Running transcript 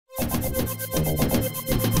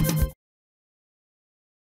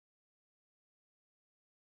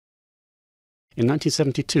In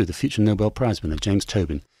 1972, the future Nobel Prize winner James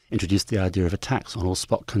Tobin introduced the idea of a tax on all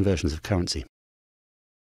spot conversions of currency.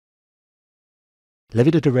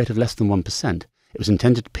 Levied at a rate of less than 1%, it was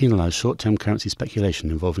intended to penalise short-term currency speculation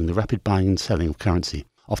involving the rapid buying and selling of currency,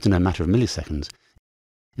 often in a matter of milliseconds,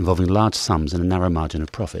 involving large sums and a narrow margin of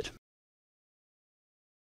profit.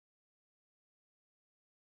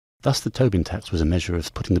 Thus the Tobin tax was a measure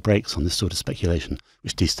of putting the brakes on this sort of speculation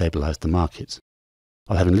which destabilised the markets,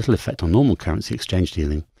 while having little effect on normal currency exchange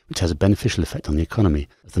dealing, which has a beneficial effect on the economy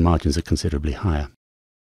as the margins are considerably higher.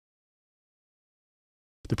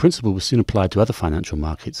 The principle was soon applied to other financial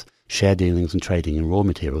markets, share dealings and trading in raw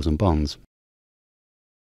materials and bonds.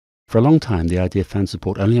 For a long time the idea found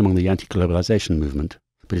support only among the anti-globalisation movement,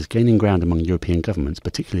 but is gaining ground among European governments,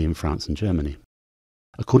 particularly in France and Germany.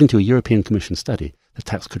 According to a European Commission study, the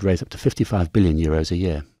tax could raise up to €55 billion a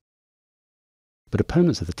year. But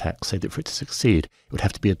opponents of the tax say that for it to succeed, it would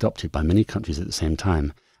have to be adopted by many countries at the same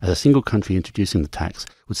time, as a single country introducing the tax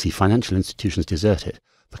would see financial institutions desert it,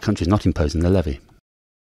 the countries not imposing the levy.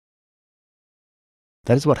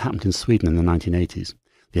 That is what happened in Sweden in the 1980s,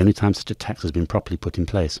 the only time such a tax has been properly put in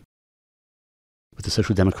place, with the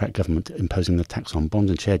Social Democrat government imposing the tax on bond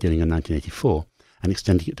and share dealing in 1984 and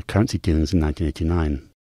extending it to currency dealings in 1989.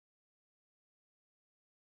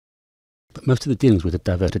 But most of the dealings were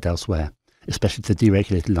diverted elsewhere, especially to the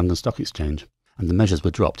deregulated London Stock Exchange, and the measures were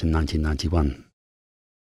dropped in 1991.